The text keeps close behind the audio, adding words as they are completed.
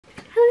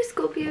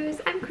Hello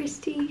Scorpios, I'm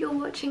Christy, you're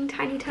watching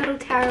Tiny Turtle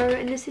Tarot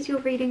and this is your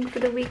reading for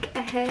the week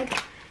ahead.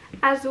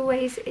 As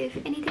always, if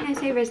anything I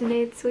say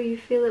resonates or you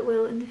feel it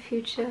will in the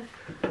future,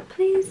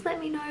 please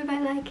let me know by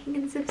liking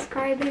and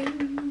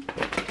subscribing.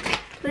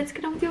 Let's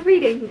get on with your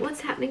reading.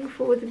 What's happening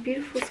for the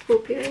beautiful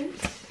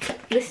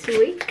Scorpios this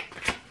week?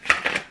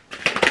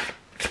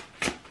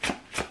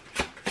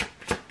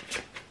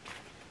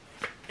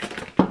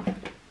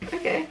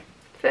 Okay,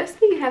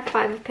 firstly you have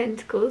Five of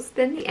Pentacles,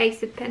 then the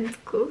Ace of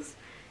Pentacles,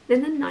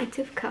 then the Knight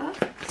of Cups,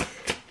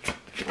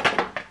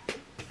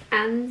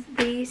 and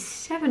the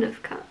Seven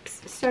of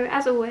Cups. So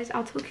as always,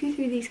 I'll talk you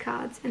through these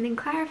cards and then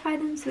clarify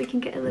them so we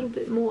can get a little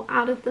bit more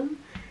out of them.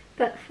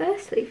 But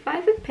firstly,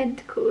 Five of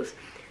Pentacles.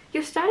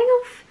 You're starting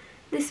off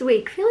this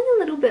week feeling a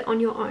little bit on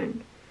your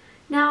own.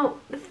 Now,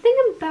 the thing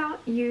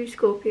about you,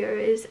 Scorpio,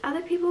 is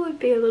other people would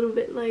be a little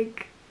bit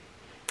like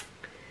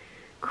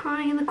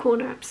crying in the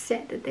corner,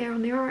 upset that they're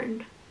on their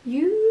own.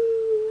 You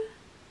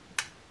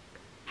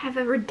have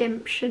a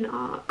redemption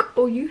arc,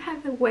 or you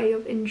have a way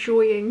of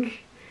enjoying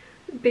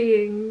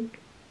being,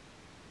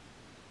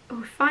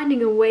 or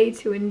finding a way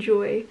to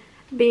enjoy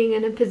being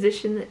in a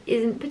position that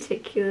isn't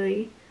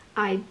particularly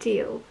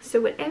ideal.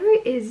 So whatever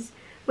it is,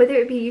 whether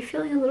it be you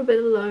feeling a little bit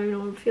alone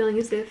or feeling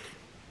as if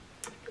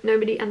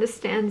nobody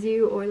understands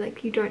you, or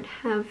like you don't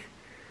have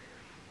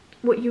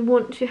what you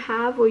want to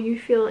have, or you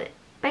feel it,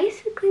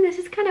 basically this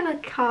is kind of a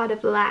card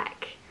of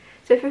lack.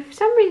 So if for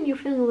some reason you're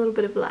feeling a little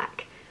bit of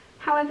lack,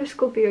 however,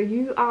 Scorpio,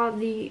 you are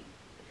the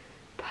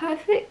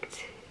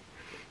perfect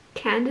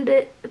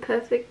candidate, the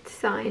perfect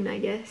sign, I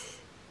guess,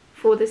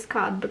 for this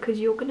card, because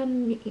you're gonna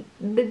need,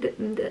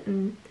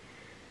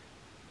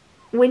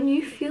 when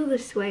you feel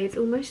this way, it's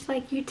almost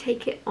like you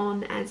take it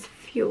on as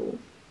fuel.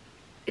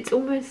 It's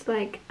almost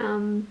like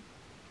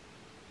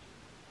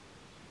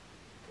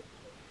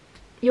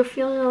you're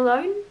feeling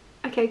alone,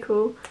 okay,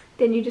 cool,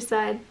 then you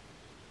decide,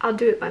 I'll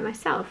do it by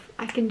myself.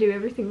 I can do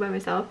everything by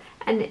myself.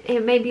 And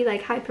it may be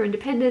like hyper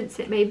independence,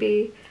 it may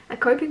be a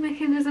coping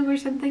mechanism or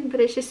something, but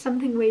it's just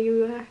something where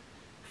you are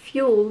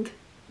fueled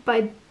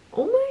by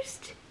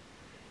almost,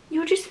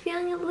 you're just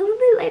feeling a little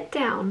bit let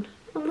down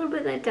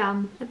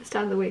at the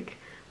start of the week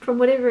from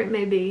whatever it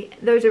may be,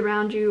 those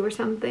around you or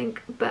something.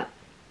 But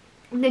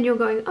then you're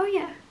going, oh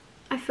yeah,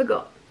 I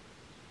forgot.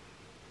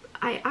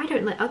 I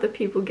don't let other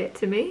people get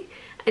to me.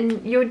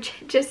 And you're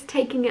just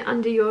taking it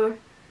under your,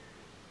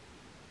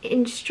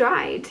 in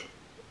stride.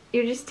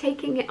 You're just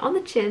taking it on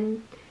the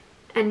chin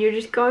and you're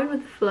just going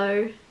with the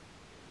flow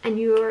and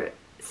you're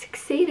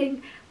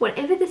succeeding,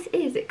 whatever this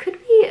is. It could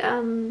be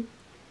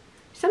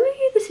some of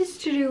you, this is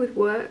to do with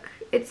work.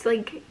 It's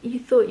like you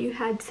thought you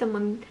had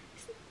someone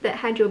that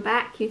had your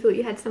back, you thought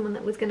you had someone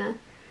that was gonna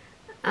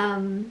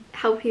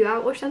help you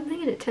out or something,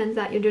 and it turns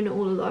out you're doing it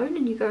all alone,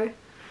 and you go,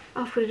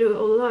 oh, I've got to do it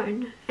all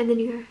alone, and then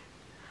you go,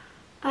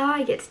 oh,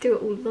 I get to do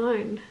it all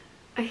alone.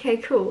 Okay,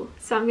 cool,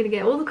 so I'm gonna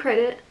get all the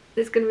credit.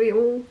 There's going to be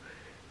all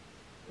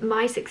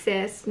my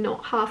success,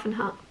 not half and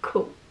half.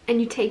 Cool. And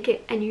you take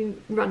it and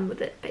you run with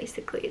it,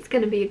 basically. It's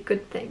going to be a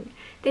good thing.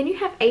 Then you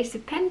have Ace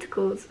of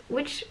Pentacles,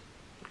 which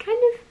kind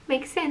of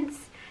makes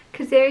sense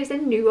because there is a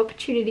new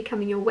opportunity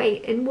coming your way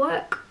in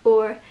work,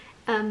 or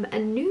a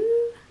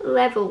new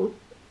level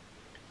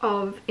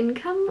of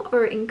income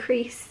or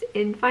increase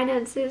in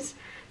finances,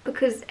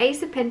 because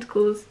Ace of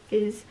Pentacles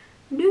is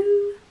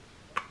new,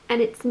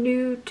 and it's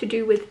new to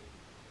do with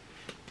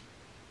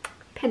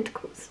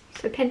pentacles.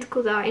 So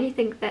pentacles are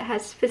anything that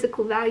has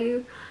physical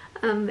value.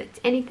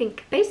 It's anything,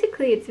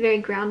 basically it's a very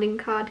grounding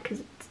card because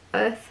it's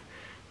earth,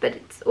 but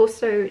it's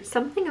also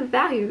something of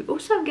value.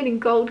 Also I'm getting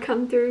gold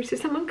come through, so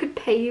someone could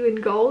pay you in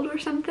gold or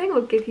something,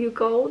 or give you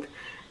gold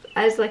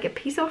as like a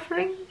peace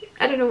offering.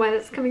 I don't know why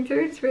that's coming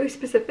through, it's really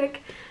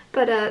specific,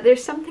 but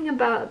there's something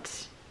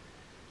about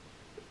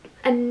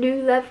a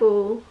new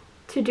level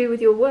to do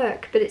with your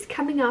work, but it's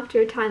coming after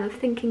a time of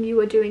thinking you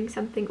were doing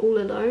something all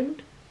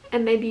alone.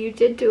 And maybe you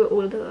did do it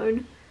all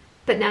alone,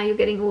 but now you're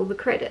getting all the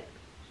credit.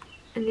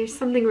 And there's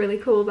something really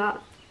cool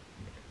about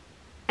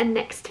a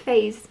next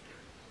phase.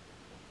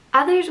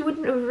 Others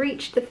wouldn't have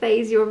reached the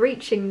phase you're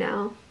reaching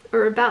now,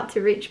 or about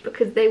to reach,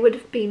 because they would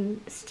have been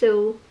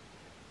still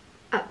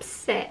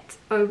upset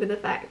over the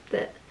fact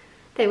that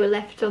they were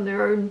left on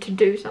their own to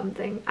do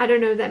something. I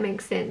don't know if that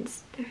makes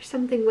sense. There's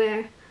something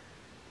where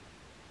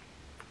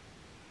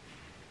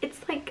it's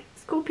like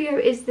Scorpio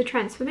is the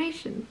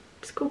transformation.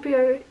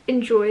 Scorpio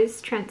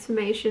enjoys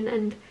transformation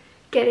and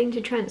getting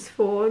to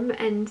transform,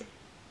 and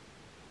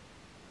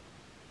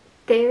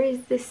there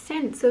is this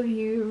sense of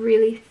you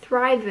really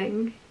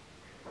thriving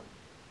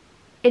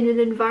in an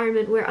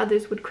environment where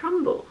others would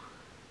crumble,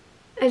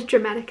 as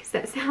dramatic as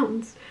that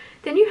sounds.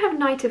 Then you have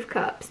Knight of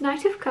Cups.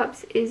 Knight of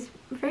Cups is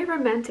a very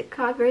romantic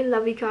card, very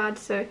lovey card,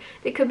 so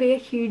there could be a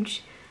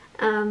huge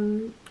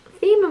theme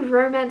of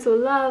romance or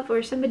love,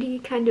 or somebody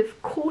kind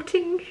of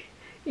courting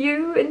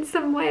you in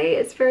some way.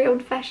 It's a very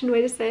old-fashioned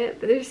way to say it,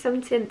 but there's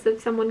some sense of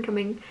someone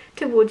coming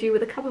towards you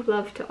with a cup of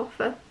love to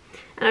offer.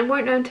 And I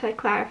won't know until I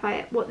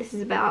clarify what this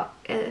is about.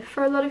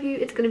 For a lot of you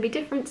it's going to be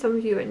different. Some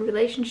of you are in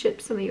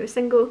relationships, some of you are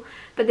single,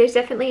 but there's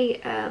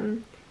definitely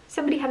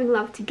somebody having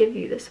love to give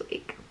you this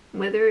week.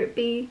 Whether it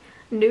be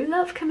new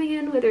love coming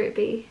in, whether it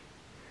be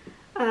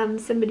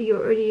somebody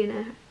you're already in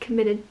a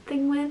committed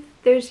thing with.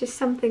 There's just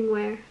something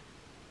where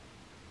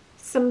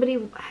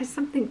somebody has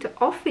something to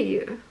offer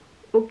you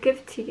or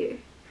give to you.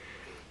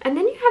 And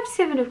then you have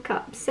Seven of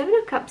Cups. Seven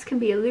of Cups can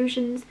be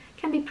illusions,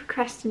 can be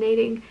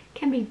procrastinating,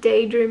 can be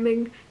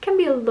daydreaming, can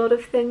be a lot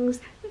of things.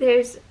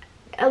 There's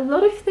a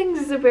lot of things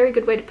is a very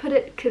good way to put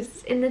it,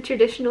 because in the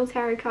traditional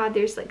tarot card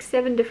there's like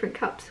 7 different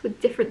cups with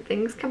different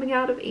things coming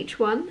out of each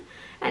one,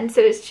 and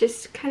so it's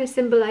just kind of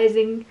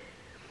symbolizing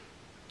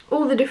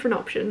all the different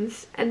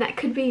options. And that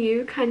could be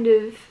you kind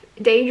of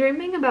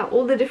daydreaming about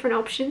all the different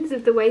options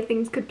of the way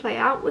things could play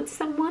out with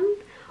someone,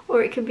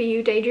 or it could be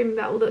you daydreaming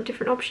about all the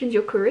different options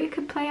your career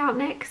could play out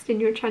next,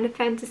 and you're trying to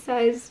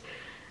fantasize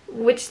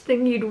which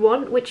thing you'd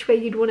want, which way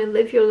you'd want to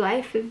live your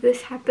life if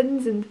this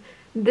happens and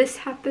this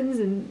happens.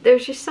 And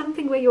there's just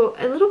something where you're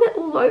a little bit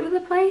all over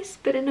the place,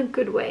 but in a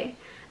good way.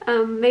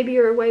 Maybe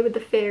you're away with the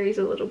fairies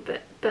a little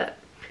bit, but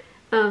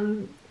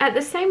at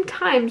the same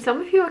time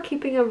some of you are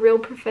keeping a real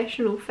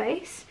professional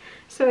face.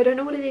 So I don't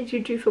know what it is you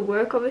do for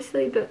work,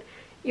 obviously, but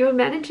you're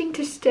managing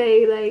to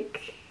stay,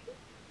 like,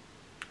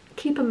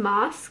 keep a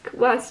mask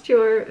whilst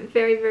you're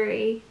very,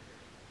 very,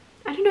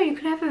 I don't know, you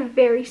could have a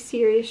very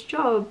serious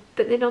job,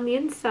 but then on the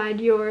inside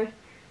you're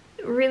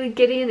really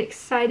giddy and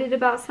excited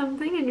about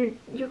something, and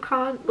you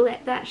can't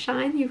let that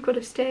shine. You've got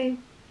to stay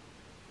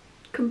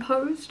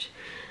composed.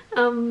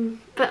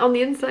 But on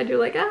the inside you're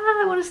like,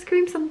 I want to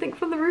scream something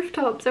from the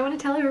rooftops, I want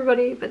to tell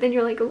everybody, but then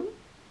you're like, oh,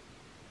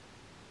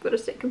 gotta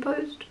stay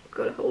composed,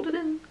 gotta hold it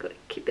in, gotta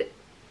keep it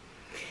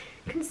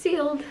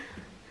concealed.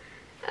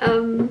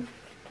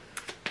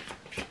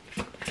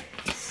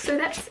 So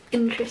that's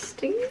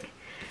interesting.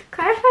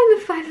 Clarifying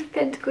the Five of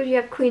Pentacles, you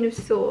have Queen of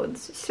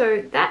Swords,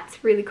 so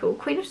that's really cool.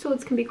 Queen of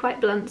Swords can be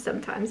quite blunt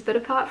sometimes, but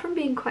apart from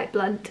being quite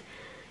blunt,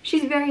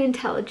 she's very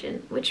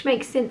intelligent, which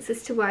makes sense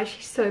as to why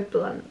she's so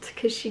blunt,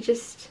 because she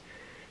just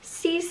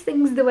sees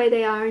things the way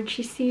they are, and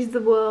she sees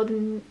the world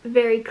in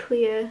very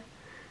clear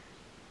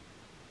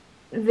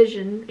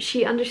vision.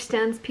 She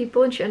understands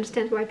people, and she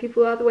understands why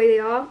people are the way they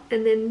are,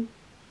 and then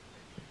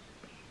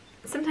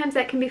sometimes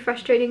that can be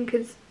frustrating,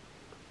 because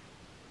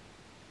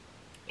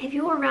if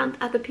you're around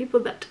other people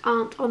that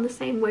aren't on the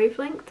same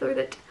wavelength, or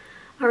that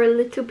are a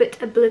little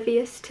bit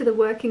oblivious to the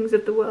workings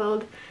of the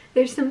world,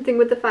 there's something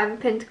with the Five of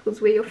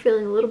Pentacles where you're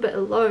feeling a little bit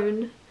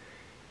alone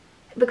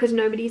because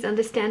nobody's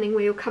understanding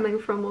where you're coming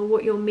from or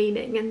what you're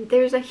meaning. And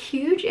there's a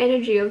huge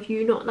energy of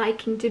you not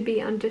liking to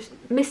be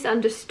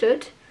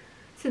misunderstood,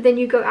 so then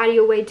you go out of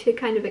your way to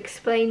kind of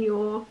explain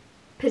your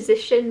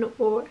position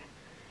or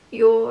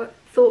your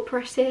thought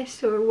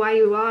process or why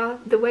you are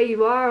the way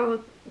you are, or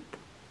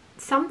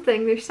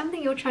something. There's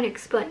something you're trying to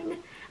explain,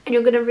 and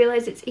you're going to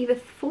realize it's either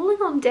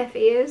falling on deaf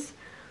ears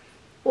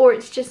or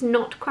it's just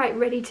not quite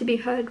ready to be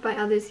heard by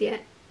others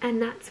yet.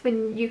 And that's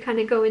when you kind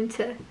of go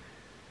into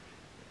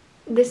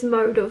this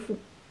mode of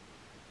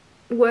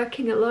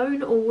working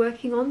alone or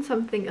working on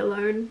something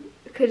alone,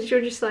 because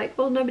you're just like,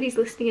 well, nobody's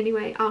listening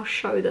anyway, I'll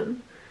show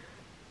them.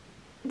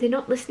 They're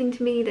not listening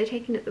to me, they're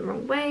taking it the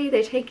wrong way,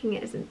 they're taking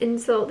it as an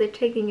insult, they're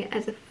taking it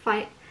as a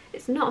fight.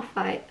 It's not a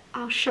fight,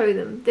 I'll show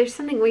them. There's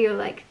something where you're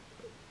like,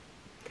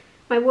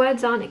 my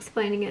words aren't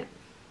explaining it,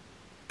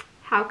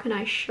 how can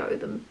I show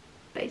them,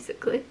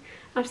 basically.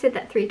 I've said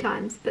that 3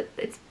 times, but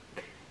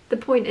the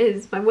point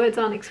is, my words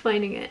aren't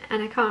explaining it,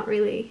 and I can't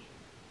really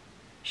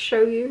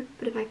show you,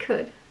 but if I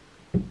could,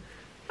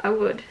 I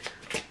would.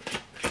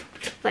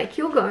 Like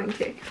you're going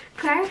to.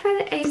 Clarify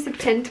the Ace of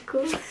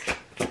Pentacles.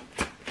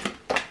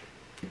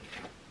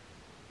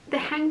 The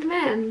Hanged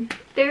Man.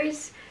 There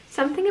is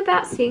something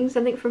about seeing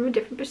something from a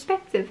different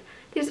perspective.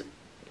 There's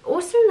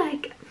also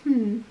like,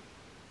 some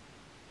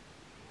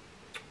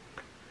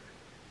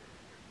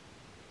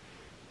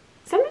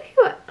of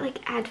you are like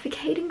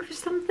advocating for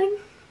something.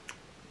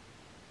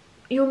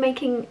 You're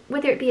making,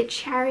 whether it be a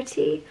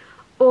charity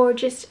or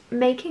just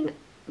raising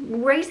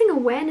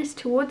awareness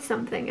towards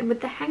something. And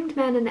with the Hanged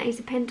Man and the Ace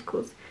of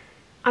Pentacles,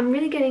 I'm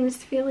really getting this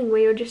feeling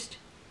where you're just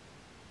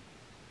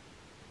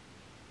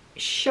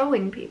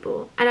showing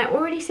people. And I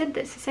already said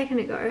this a second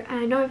ago, and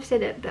I know I've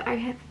said it, but I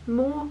have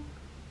more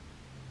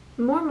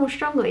and more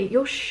strongly.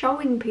 You're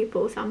showing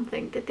people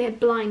something that they're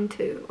blind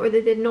to or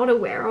that they're not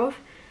aware of,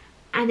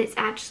 and it's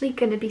actually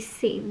going to be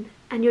seen.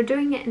 And you're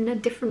doing it in a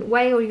different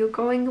way, or you're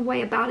going a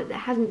way about it that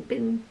hasn't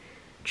been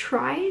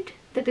tried,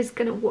 that is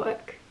going to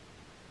work.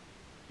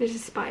 There's a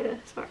spider,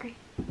 sorry.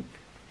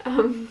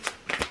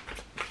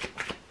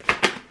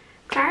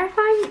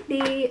 Clarifying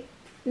the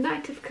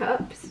Knight of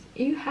Cups,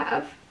 you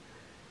have,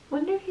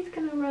 wonder if he's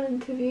going to run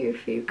into view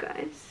for you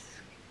guys.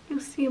 You'll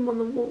see him on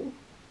the wall.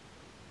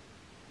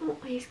 Oh,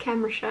 he's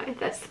camera shy.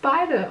 That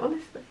spider,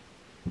 honestly.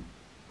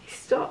 He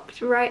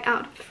stopped right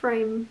out of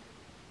frame.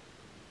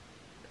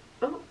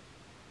 Oh,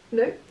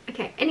 no.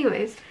 Okay,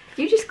 anyways,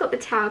 you just got the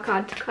Tower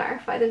card to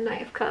clarify the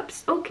Knight of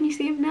Cups. Oh, can you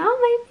see him now,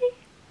 maybe?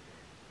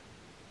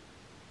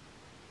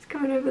 He's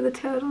going over the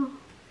turtle.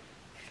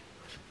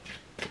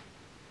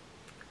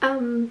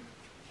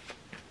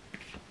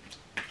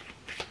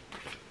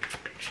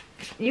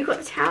 you got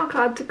the Tower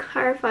card to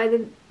clarify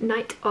the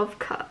Knight of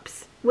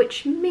Cups,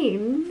 which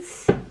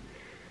means,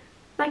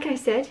 like I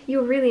said,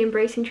 you're really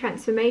embracing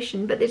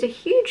transformation, but there's a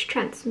huge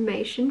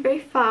transformation, very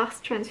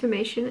fast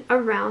transformation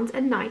around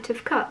a Knight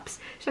of Cups.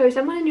 So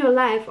someone in your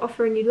life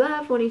offering you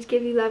love, wanting to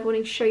give you love,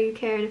 wanting to show you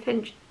care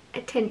and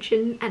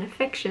attention and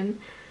affection,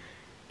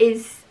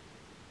 there's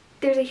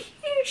a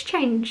huge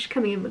change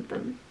coming in with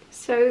them.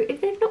 So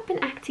if they've not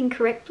been acting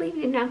correctly,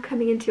 they're now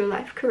coming into your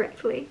life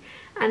correctly.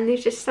 And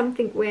there's just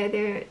something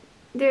where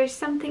there's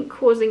something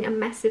causing a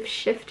massive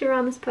shift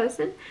around this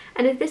person.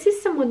 And if this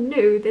is someone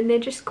new, then they're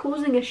just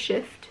causing a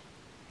shift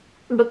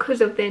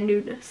because of their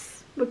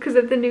newness, because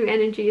of the new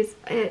energies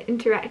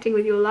interacting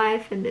with your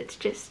life, and it's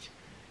just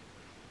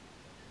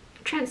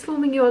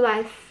transforming your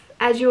life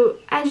as your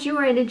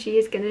energy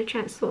is going to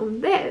transform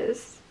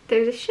theirs.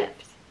 There's a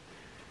shift.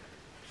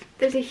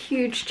 There's a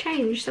huge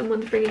change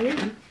someone's bringing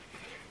in.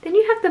 Then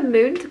you have the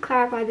Moon to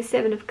clarify the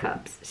Seven of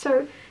Cups.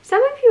 So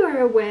some of you are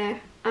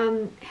aware,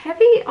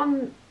 heavy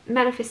on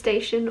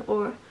manifestation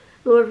or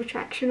law of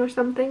attraction or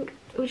something,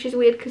 which is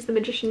weird because the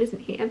Magician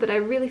isn't here, but I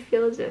really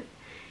feel as if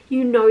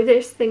you know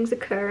there's things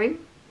occurring.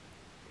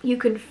 You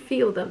can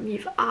feel them.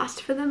 You've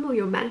asked for them, or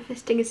you're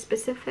manifesting a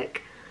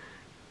specific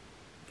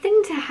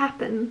thing to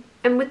happen.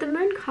 And with the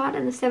Moon card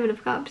and the Seven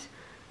of Cups,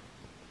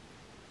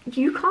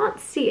 you can't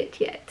see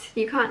it yet.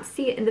 You can't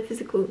see it in the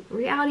physical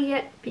reality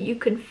yet, but you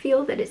can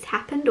feel that it's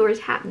happened or is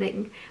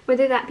happening.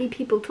 Whether that be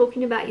people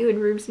talking about you in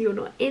rooms you're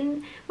not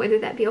in, whether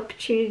that be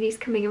opportunities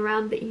coming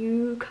around that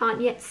you can't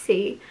yet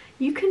see,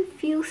 you can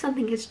feel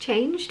something has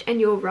changed,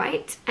 and you're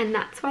right. And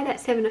that's why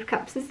that Seven of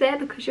Cups is there,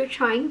 because you're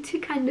trying to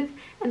kind of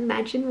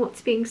imagine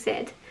what's being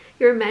said.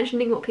 You're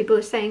imagining what people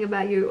are saying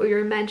about you, or you're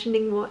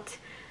imagining what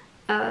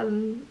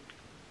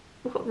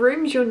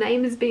rooms your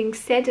name is being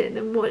said in,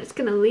 and what it's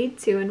going to lead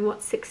to, and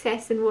what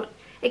success and what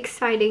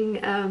exciting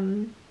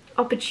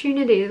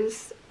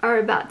opportunities are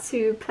about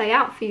to play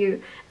out for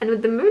you. And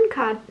with the Moon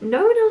card,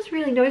 no one else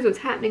really knows what's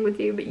happening with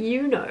you, but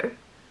you know.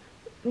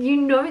 You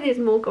know there's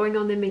more going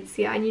on than meets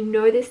the eye, and you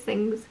know there's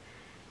things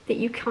that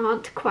you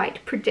can't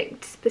quite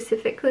predict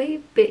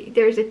specifically, but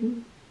there's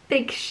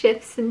big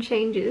shifts and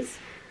changes.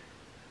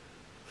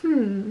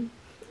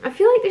 I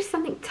feel like there's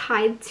something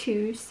tied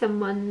to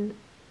someone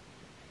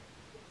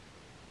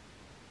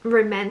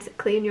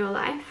romantically in your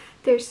life.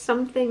 There's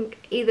something,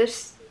 either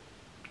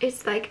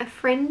it's like a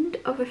friend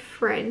of a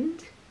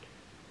friend.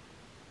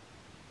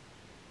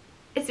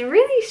 It's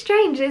really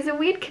strange. There's a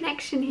weird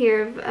connection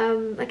here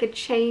of like a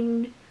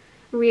chain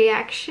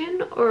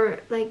reaction,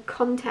 or like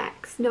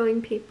contacts,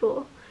 knowing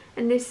people,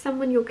 and there's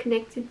someone you're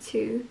connected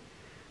to.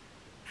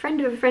 Friend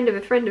of a friend of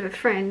a friend of a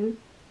friend.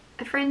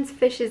 A friend's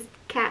fishes,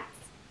 cats,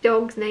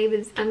 dogs,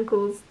 neighbours,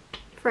 uncles,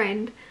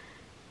 friend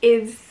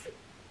is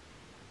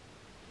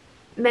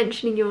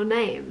mentioning your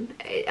name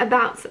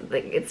about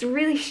something. It's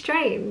really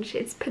strange.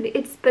 But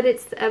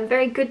it's a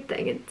very good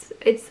thing.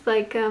 It's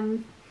like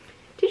did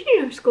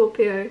you know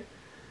Scorpios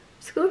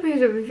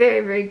are a very,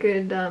 very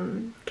good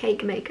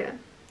cake maker.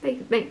 They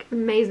make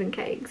amazing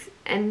cakes,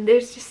 and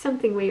there's just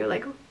something where you're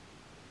like,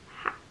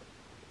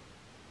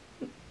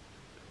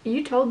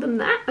 you told them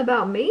that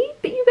about me,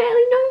 but you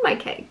barely know my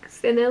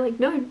cakes. And they're like,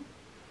 no,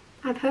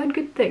 I've heard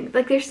good things.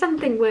 Like, there's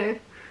something where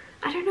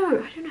I don't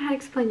know how to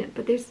explain it,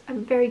 but there's a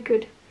very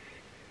good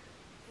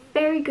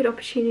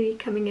opportunity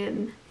coming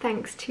in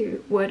thanks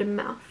to word of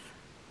mouth,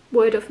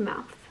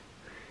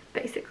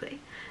 basically.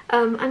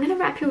 I'm going to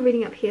wrap your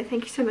reading up here.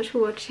 Thank you so much for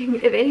watching.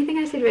 If anything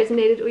I said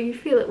resonated, or you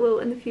feel it will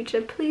in the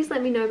future, please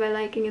let me know by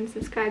liking and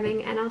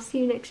subscribing, and I'll see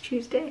you next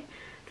Tuesday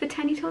for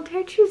Tiny Tall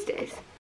Tarot Tuesdays.